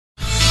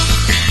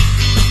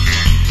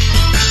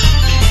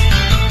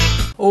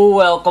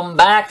Welcome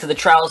back to the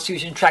Trials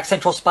Fusion Track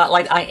Central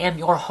Spotlight. I am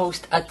your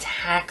host,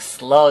 Attack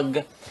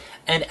Slug.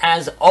 And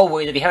as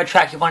always, if you have a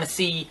track you want to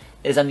see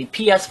that is on the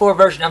PS4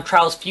 version of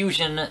Trials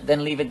Fusion,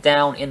 then leave it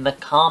down in the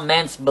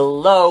comments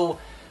below.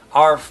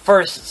 Our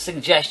first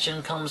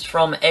suggestion comes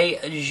from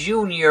a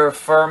junior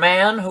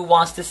furman who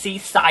wants to see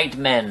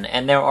Sidemen.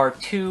 And there are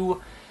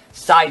two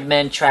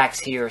Sidemen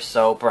tracks here,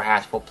 so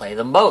perhaps we'll play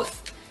them both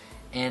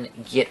and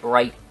get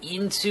right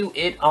into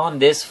it on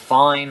this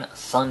fine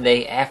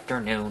Sunday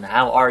afternoon.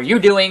 How are you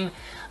doing?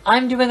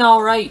 I'm doing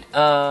alright.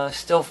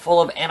 Still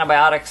full of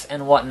antibiotics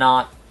and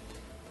whatnot.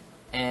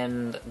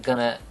 And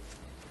gonna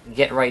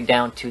get right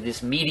down to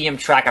this medium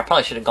track. I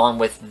probably should have gone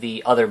with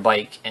the other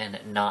bike and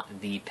not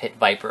the Pit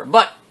Viper.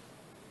 But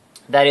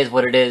that is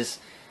what it is.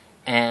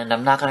 And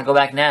I'm not gonna go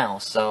back now.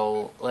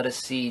 So let us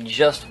see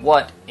just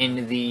what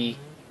in the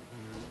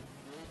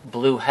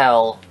blue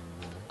hell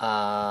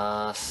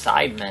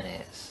Sidemen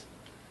is.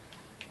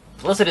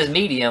 It's listed as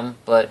medium,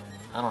 but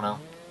I don't know.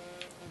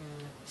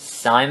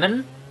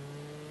 Simon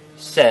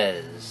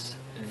says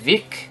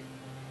Vic,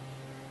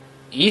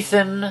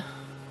 Ethan,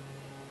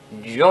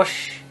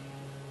 Josh,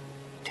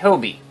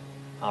 Toby.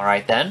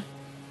 Alright then.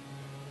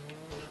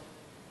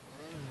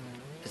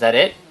 Is that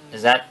it?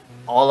 Is that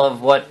all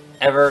of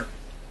whatever?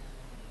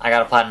 I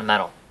got a platinum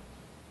medal.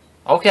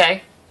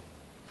 Okay.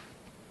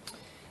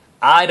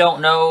 I don't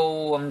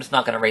know. I'm just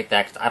not going to rate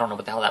that because I don't know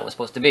what the hell that was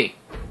supposed to be.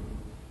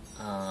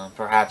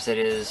 Perhaps it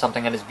is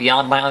something that is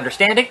beyond my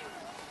understanding.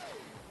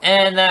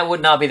 And that would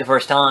not be the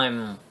first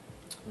time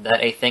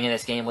that a thing in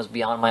this game was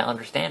beyond my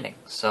understanding.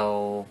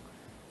 So,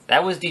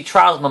 that was the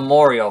Trials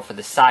Memorial for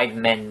the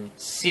Sidemen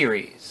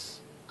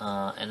series.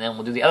 And then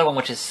we'll do the other one,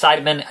 which is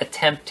Sidemen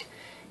Attempt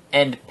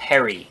and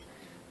Peri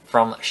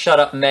from Shut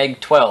Up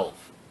Meg 12,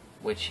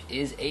 which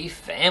is a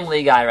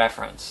Family Guy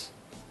reference.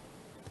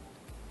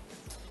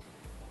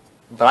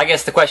 But I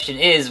guess the question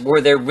is, were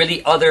there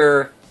really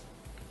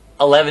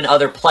 11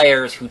 other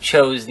players who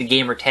chose the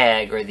gamer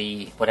tag, or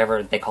the,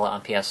 whatever they call it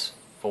on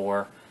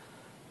PS4,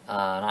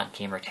 not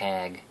gamer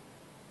tag,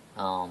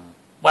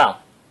 well,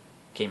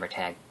 gamer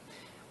tag.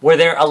 Were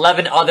there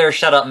 11 other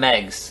Shut Up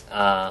Megs,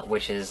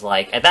 which is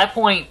like, at that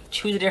point,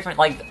 choose a different,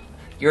 like,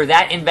 you're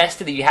that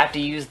invested that you have to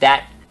use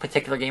that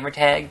particular gamer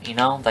tag, you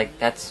know, like,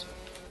 that's...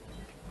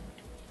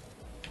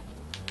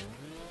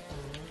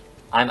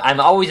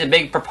 I'm always a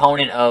big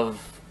proponent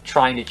of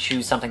trying to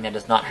choose something that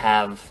does not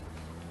have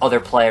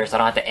other players. I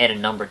don't have to add a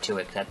number to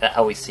it. That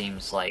always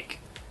seems like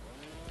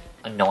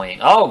annoying.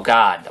 Oh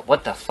god,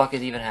 what the fuck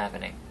is even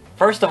happening?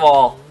 First of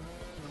all,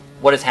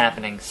 what is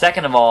happening?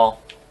 Second of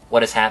all,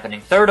 what is happening?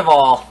 Third of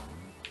all,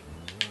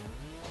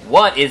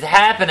 what is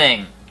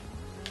happening?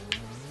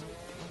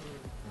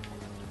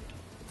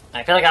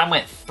 I feel like I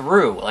went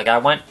through. Like I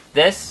went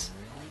this,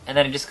 and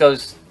then it just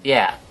goes,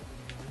 yeah.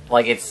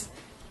 Like it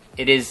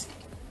is...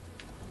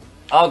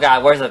 Oh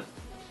god, where's the...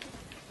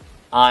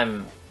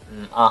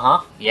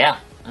 yeah,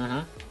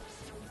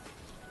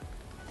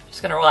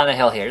 Just gonna roll down the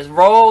hill here, just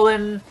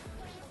rolling.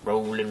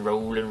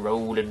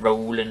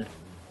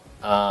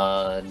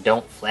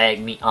 Don't flag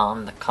me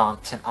on the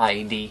content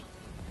ID.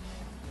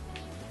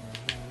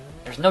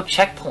 There's no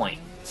checkpoint,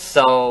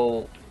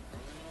 so...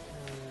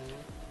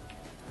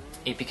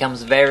 it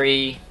becomes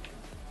very...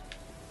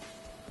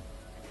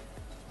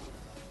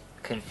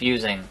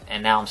 confusing,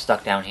 and now I'm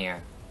stuck down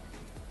here.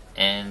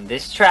 And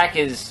this track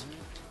is...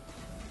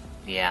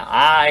 yeah,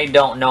 I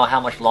don't know how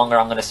much longer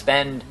I'm going to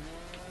spend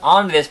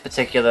on this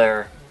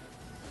particular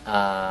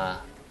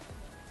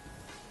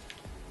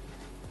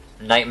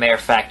Nightmare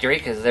Factory,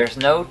 because there's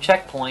no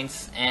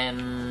checkpoints,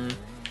 and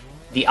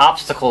the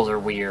obstacles are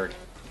weird.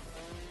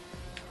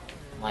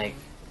 Like,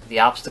 the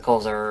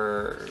obstacles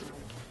are...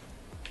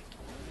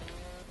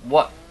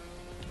 what?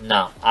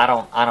 No, I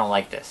don't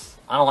like this.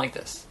 I don't like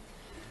this.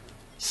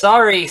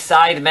 Sorry,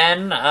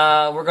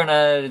 Sidemen, we're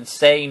gonna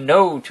say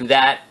no to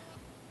that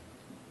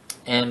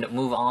and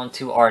move on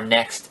to our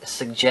next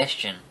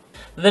suggestion.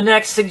 The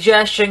next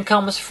suggestion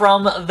comes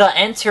from the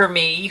Enter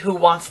Me, who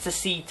wants to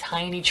see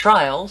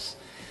TinyTrials,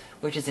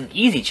 which is an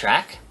easy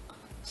track.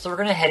 So we're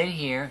going to head in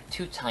here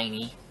to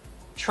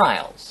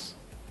TinyTrials.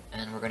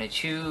 And we're going to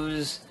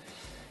choose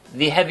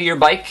the heavier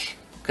bike,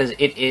 because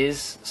it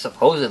is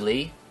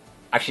supposedly...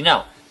 actually,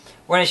 no.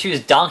 We're going to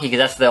choose Donkey, because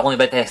that's the only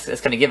bike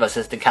that's going to give us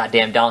is the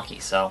goddamn Donkey.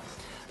 So,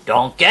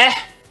 Donkey!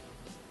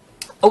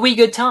 A Wee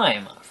Good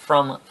Time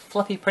from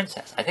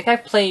FluffyPrincess. I think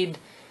I've played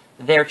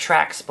their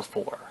tracks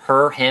before.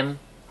 Her, him,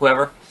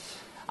 whoever.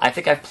 I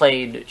think I've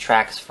played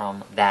tracks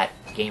from that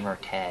gamer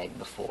tag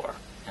before.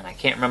 And I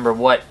can't remember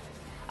what...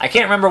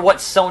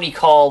 Sony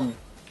called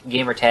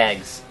gamer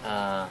tags.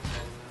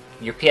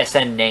 Your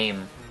PSN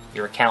name.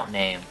 Your account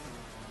name.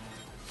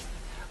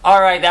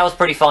 Alright, that was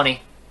pretty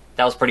funny.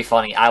 That was pretty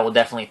funny. I will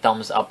definitely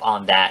thumbs up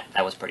on that.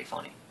 That was pretty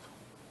funny.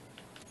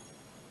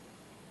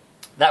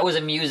 That was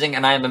amusing,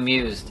 and I am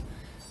amused.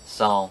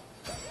 So...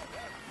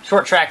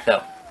 short track,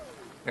 though.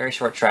 Very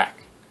short track.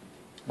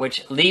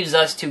 Which leaves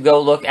us to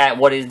go look at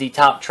what is the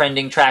top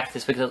trending track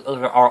this week. Those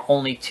are our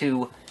only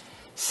two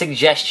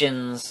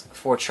suggestions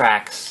for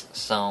tracks.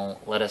 So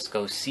let us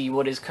go see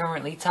what is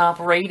currently top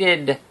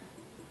rated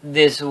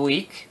this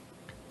week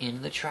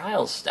in the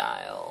trial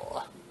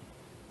style.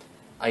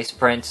 Ice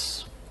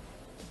Prince.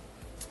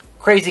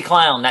 Crazy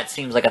Clown, that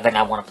seems like a thing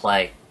I want to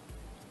play.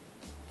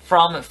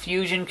 From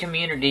Fusion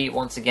Community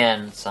once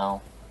again,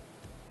 so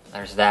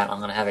there's that. I'm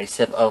going to have a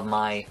sip of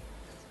my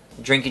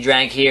drinky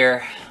drink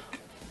here.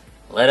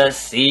 Let us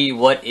see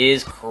what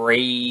is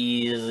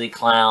Crazy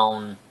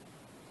Clown.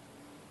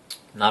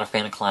 I'm not a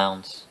fan of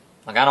clowns.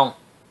 Like, I don't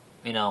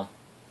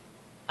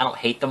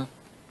hate them,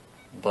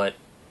 but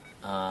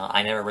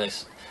I never really...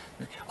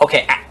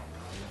 Okay,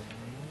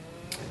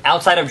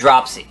 outside of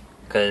Dropsy,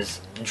 because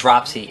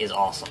Dropsy is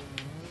awesome.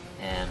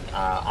 And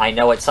I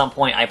know at some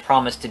point I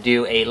promised to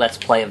do a Let's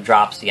Play of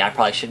Dropsy. I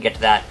probably should get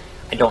to that.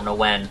 I don't know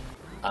when.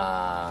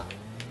 But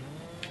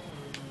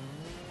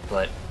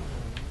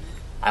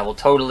I will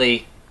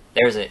totally...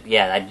 There's it.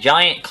 Yeah, that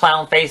giant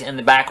clown face in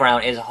the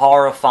background is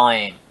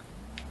horrifying.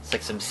 It's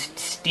like some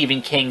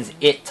Stephen King's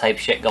It type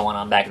shit going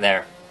on back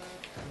there.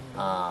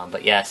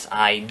 But yes,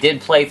 I did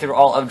play through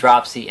all of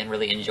Dropsy and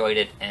really enjoyed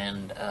it.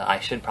 And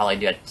I should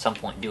probably at some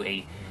point do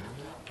a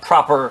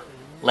proper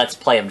Let's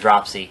Play of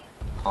Dropsy.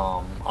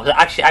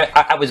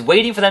 I was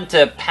waiting for them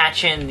to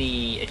patch in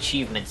the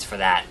achievements for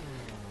that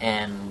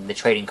and the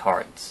trading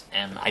cards,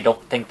 and I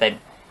don't think that...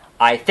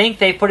 I think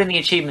they put in the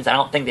achievements, I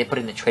don't think they put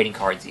in the trading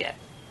cards yet.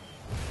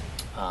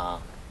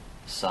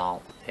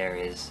 So there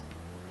is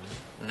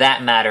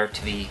that matter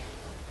to be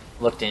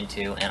looked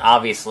into, and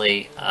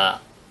obviously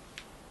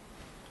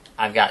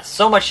I've got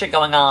so much shit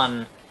going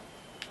on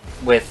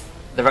with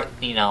the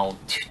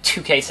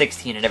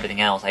 2K16 and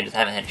everything else. I just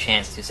haven't had a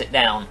chance to sit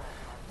down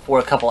for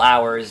a couple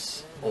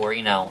hours, or,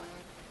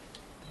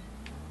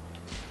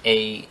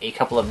 a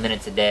couple of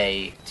minutes a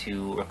day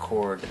to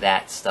record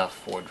that stuff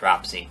for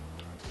Dropsy.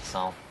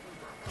 So,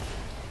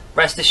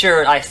 rest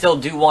assured, I still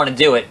do want to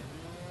do it.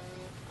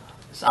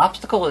 This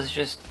obstacle is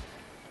just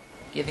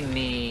giving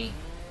me...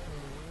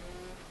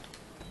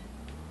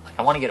 Like,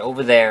 I want to get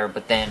over there,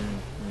 but then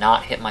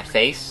not hit my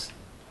face.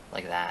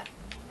 Like that.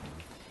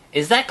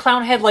 Is that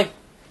clown head, like...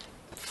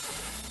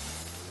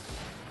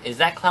 Is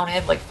that clown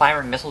head, like,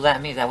 firing missiles at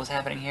me? Is that what's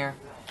happening here?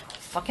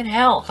 Fucking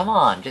hell, come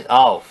on. Just,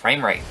 oh,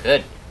 frame rate,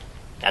 good.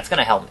 That's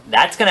gonna help.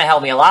 That's gonna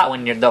help me a lot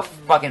when the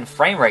fucking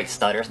frame rate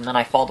stutters and then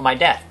I fall to my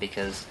death,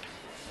 because...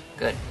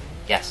 Good.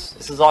 Yes,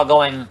 this is all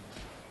going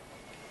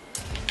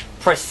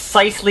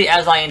precisely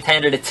as I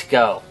intended it to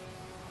go.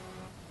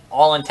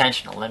 All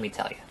intentional, let me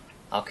tell you.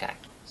 Okay,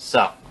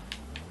 so,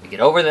 we get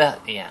over the...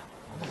 Yeah,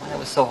 I don't know why that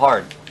was so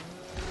hard.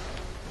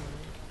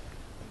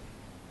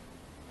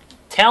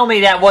 Tell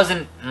me that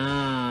wasn't...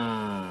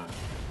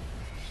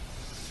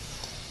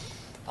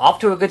 Off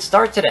to a good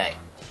start today.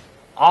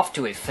 Off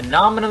to a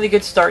phenomenally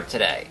good start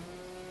today.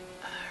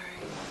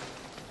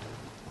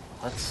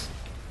 Alright.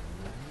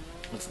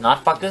 Let's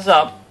not fuck this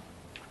up.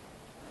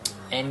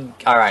 And,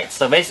 alright,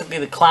 so basically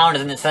the clown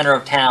is in the center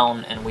of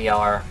town, and we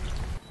are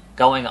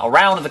going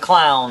around the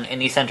clown in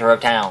the center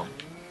of town.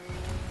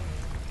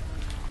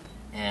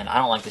 And I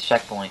don't like this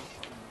checkpoint.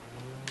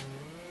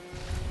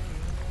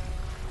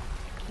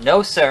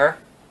 No, sir.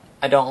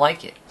 I don't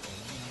like it.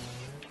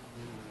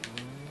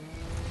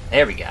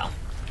 There we go.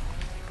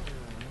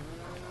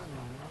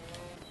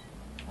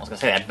 I was gonna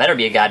say, that better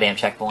be a goddamn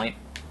checkpoint.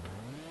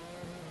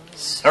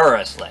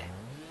 Seriously.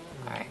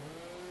 Alright.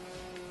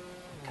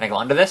 Can I go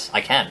under this?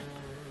 I can.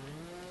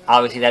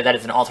 Obviously, that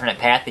is an alternate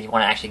path if you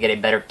want to actually get a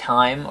better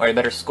time, or a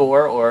better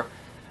score, or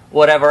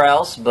whatever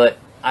else, but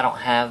I don't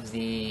have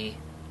the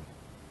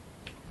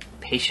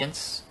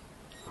patience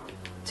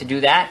to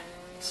do that,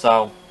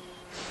 so...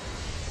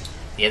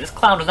 Yeah, this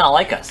clown does not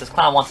like us. This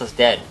clown wants us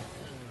dead.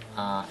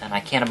 And I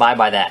can't abide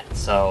by that,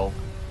 so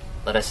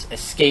let us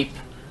escape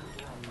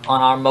on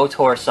our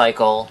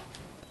motorcycle.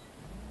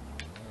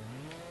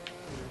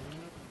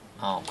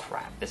 Oh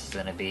crap, this is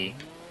gonna be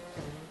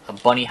a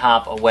bunny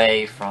hop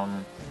away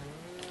from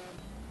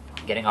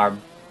getting our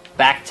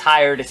back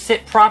tire to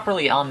sit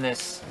properly on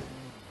this.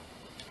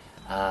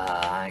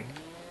 The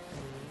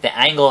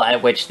angle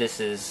at which this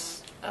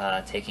is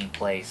taking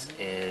place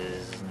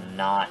is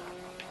not...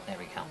 There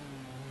we go.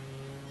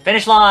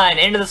 Finish line!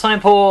 Into the swimming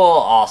pool!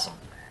 Awesome.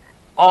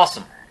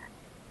 Awesome.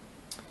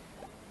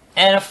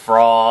 And a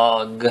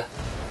frog.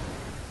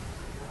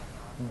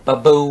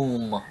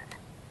 Ba-boom.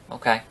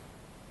 Okay.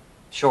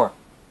 Sure.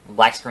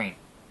 Black screen.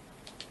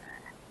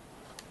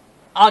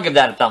 I'll give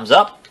that a thumbs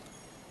up.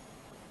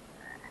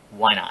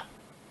 Why not?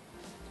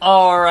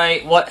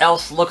 Alright, what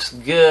else looks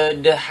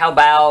good? How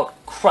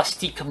about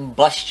Crusty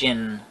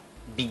Combustion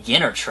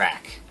beginner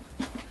track?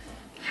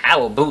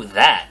 How about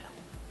that?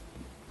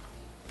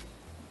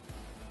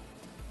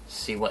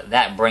 See what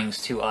that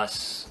brings to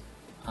us.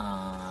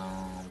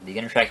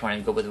 Beginner track, we're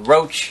going to go with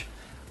Roach.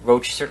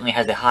 Roach certainly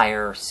has a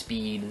higher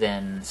speed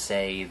than,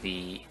 say,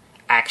 the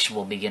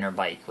actual beginner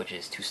bike, which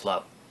is too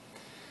slow.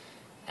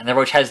 And the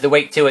Roach has the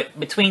weight to it.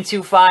 Between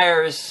two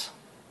fires.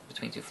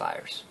 Between two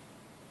fires.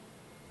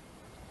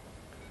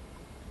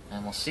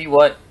 And we'll see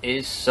what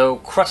is so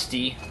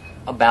crusty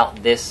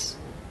about this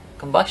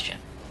Combustion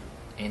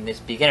in this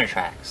beginner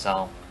track.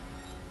 So,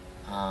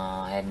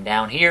 heading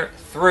down here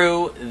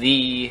through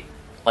the,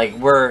 like,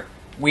 I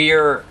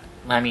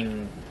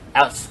mean,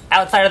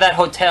 outside of that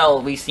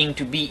hotel, we seem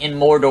to be in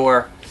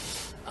Mordor,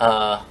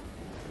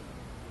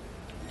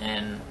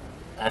 and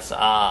that's,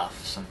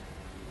 some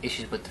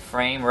issues with the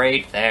frame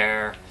rate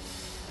there.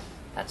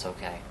 That's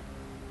okay.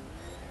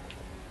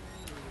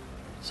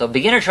 So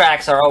beginner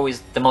tracks are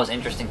always the most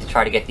interesting to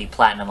try to get the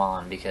platinum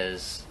on,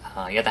 because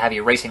you have to have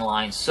your racing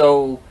line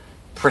so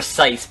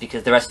precise,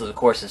 because the rest of the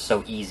course is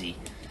so easy.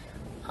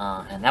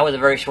 And that was a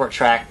very short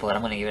track, but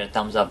I'm going to give it a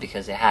thumbs up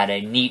because it had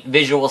a neat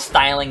visual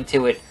styling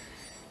to it,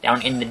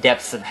 down in the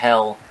depths of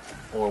hell,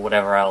 or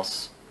whatever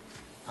else.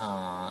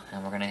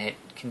 And we're going to hit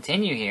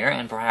continue here,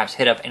 and perhaps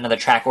hit up another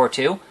track or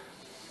two.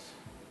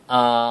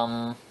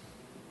 We'll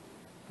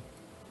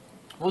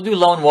do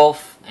Lone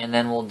Wolf, and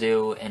then we'll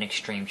do an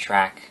extreme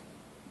track.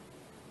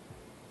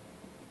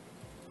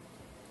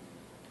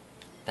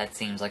 That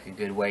seems like a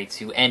good way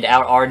to end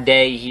out our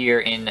day here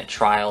in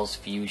Trials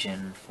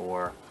Fusion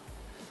for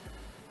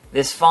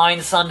this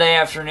fine Sunday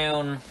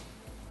afternoon.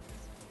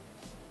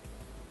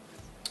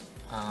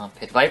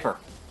 Pit Viper.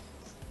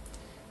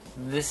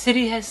 The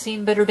city has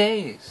seen better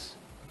days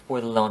for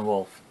the Lone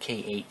Wolf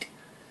K8.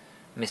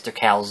 Mr.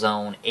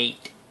 Calzone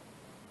 8.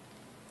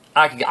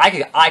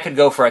 I could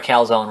go for a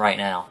calzone right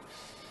now.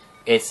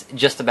 It's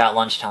just about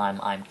lunchtime.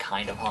 I'm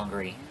kind of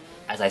hungry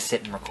as I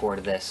sit and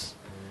record this.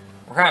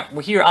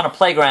 We're here on a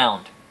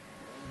playground.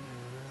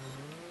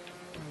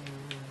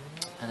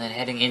 And then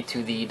heading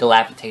into the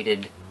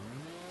dilapidated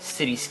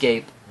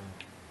cityscape.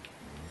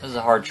 This is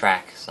a hard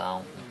track,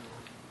 so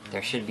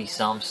there should be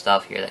some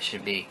stuff here that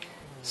should be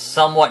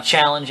somewhat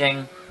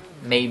challenging.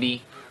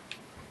 Maybe.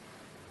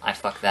 I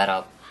fucked that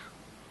up.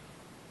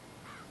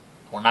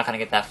 We're not going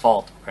to get that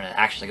fault. We're going to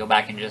actually go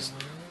back and just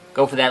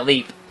go for that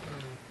leap.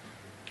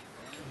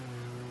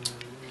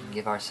 And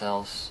give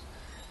ourselves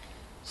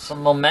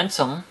some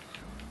momentum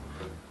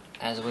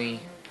as we...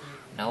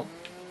 Nope.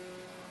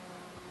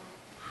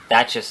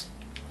 That just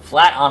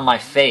flat on my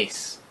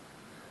face.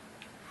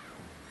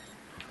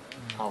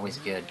 Always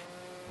good.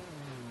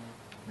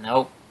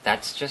 Nope.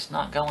 That's just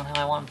not going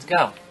how I want it to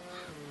go.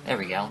 There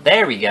we go.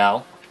 There we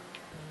go.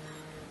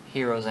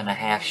 Heroes in a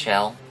half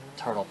shell.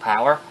 Turtle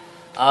power.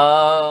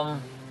 So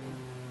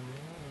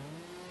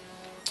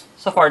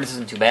far this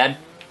isn't too bad.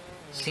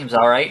 Seems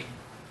alright.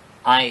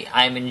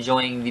 I'm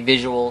enjoying the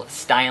visual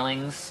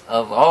stylings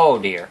of, oh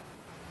dear,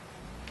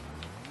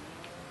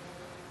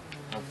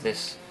 of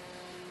this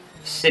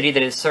city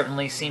that has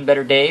certainly seen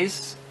better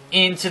days.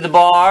 Into the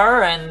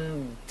bar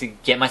and to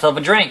get myself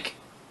a drink.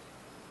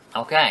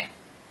 Okay.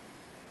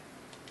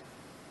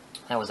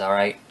 That was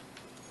alright.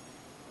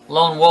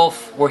 Lone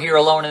Wolf, we're here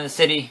alone in the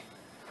city.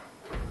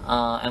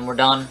 And we're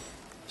done.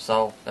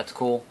 So, that's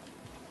cool.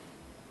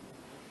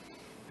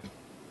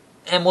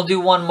 And we'll do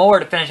one more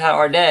to finish out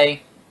our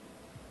day.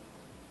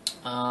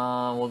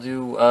 We'll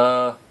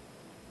do,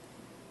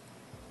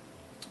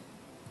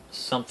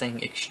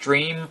 something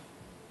extreme.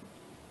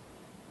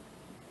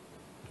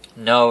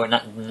 No,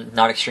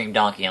 not Extreme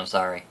Donkey, I'm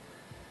sorry.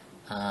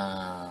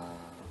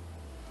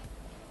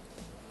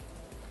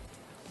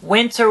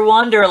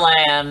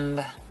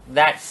 Winterwonderlandd.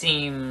 That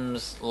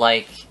seems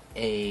like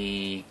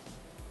a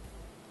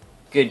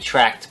good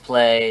track to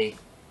play,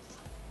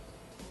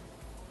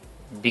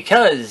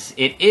 because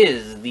it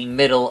is the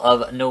middle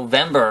of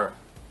November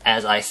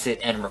as I sit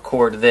and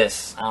record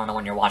this. I don't know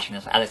when you're watching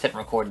this. As I sit and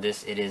record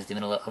this, it is the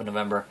middle of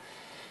November.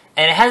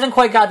 And it hasn't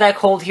quite got that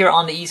cold here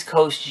on the East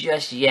Coast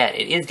just yet.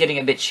 It is getting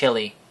a bit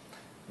chilly.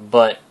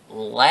 But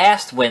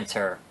last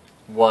winter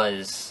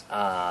was,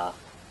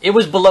 it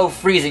was below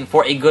freezing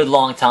for a good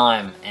long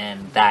time.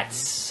 And that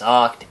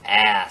sucked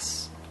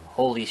ass.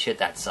 Holy shit,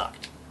 that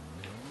sucked.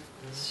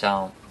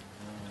 So,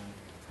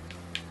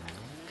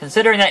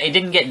 considering that it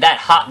didn't get that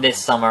hot this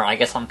summer, I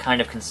guess I'm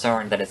kind of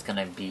concerned that it's going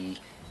to be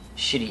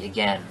shitty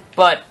again.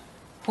 But,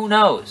 who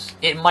knows?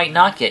 It might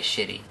not get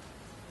shitty.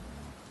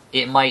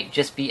 It might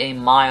just be a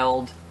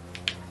mild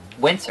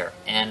winter,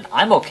 and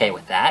I'm okay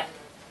with that.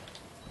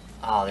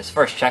 Oh, this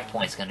first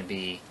checkpoint's going to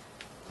be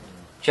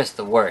just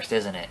the worst,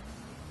 isn't it?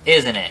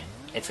 Isn't it?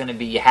 It's going to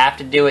be, you have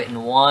to do it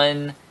in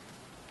one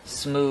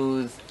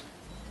smooth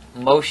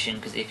motion,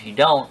 because if you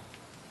don't,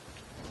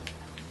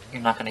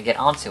 you're not going to get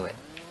onto it.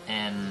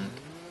 And,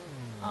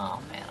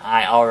 oh man,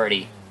 I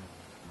already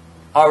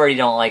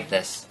don't like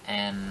this,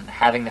 and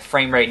having the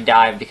frame rate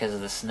dive because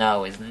of the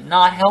snow is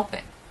not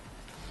helping.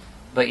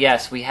 But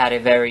yes, we had a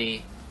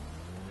very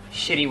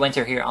shitty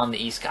winter here on the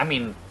East Coast. I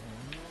mean,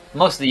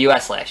 most of the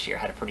US last year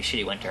had a pretty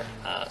shitty winter,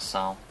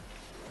 so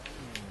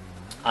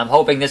I'm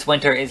hoping this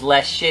winter is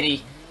less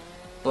shitty,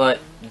 but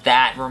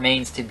that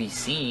remains to be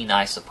seen,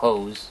 I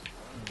suppose.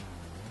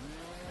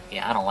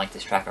 Yeah, I don't like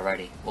this track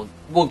already.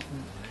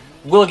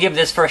 We'll give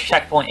this first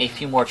checkpoint a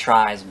few more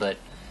tries, but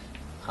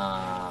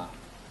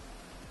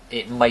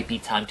it might be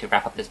time to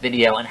wrap up this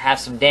video and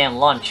have some damn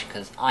lunch,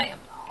 because I am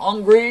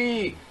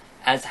hungry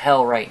as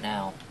hell right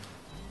now.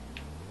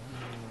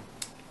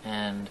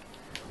 And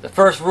The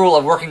first rule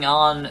of working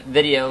on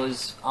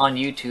videos on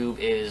YouTube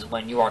is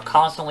when you are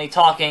constantly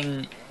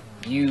talking,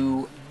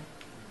 you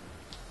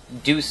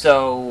do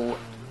so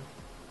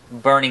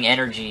burning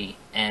energy,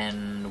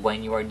 and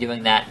when you are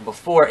doing that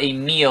before a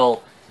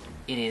meal,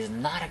 it is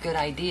not a good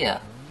idea,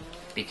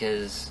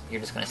 because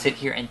you're just going to sit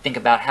here and think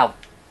about how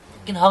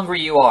fucking hungry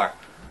you are.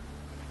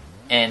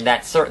 And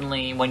that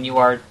certainly, when you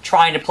are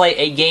trying to play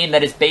a game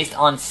that is based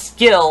on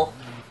skill,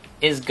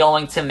 is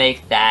going to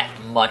make that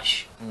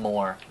much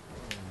more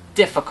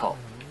difficult.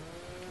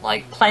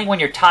 Like, playing when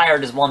you're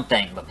tired is one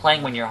thing, but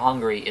playing when you're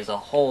hungry is a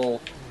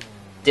whole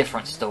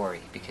different story,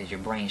 because your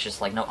brain's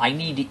just like, no, I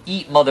need to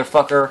eat,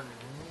 motherfucker.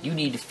 You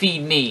need to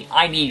feed me.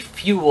 I need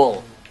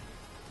fuel.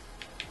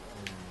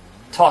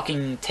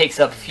 Talking takes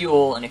up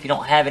fuel, and if you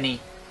don't have any,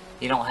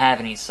 you don't have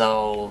any.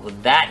 So,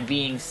 with that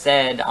being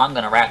said, I'm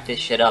gonna wrap this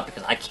shit up,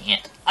 because I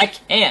can't. I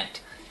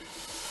can't!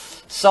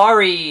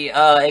 Sorry,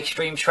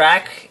 Extreme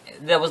Track.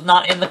 That was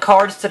not in the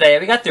cards today.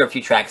 We got through a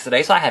few tracks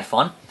today, so I had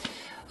fun.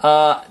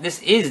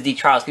 This is the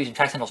Trials Combustion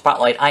Track Central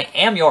Spotlight. I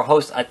am your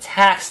host,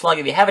 Attack Slug.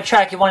 If you have a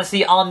track you want to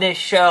see on this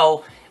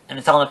show, and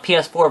it's on the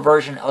PS4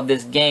 version of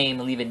this game,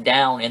 leave it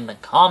down in the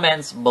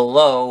comments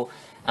below.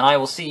 And I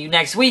will see you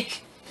next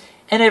week,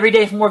 and every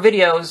day for more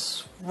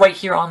videos, right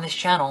here on this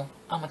channel.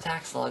 I'm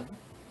Attack Slug,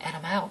 and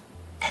I'm out.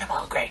 And I'm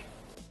hungry.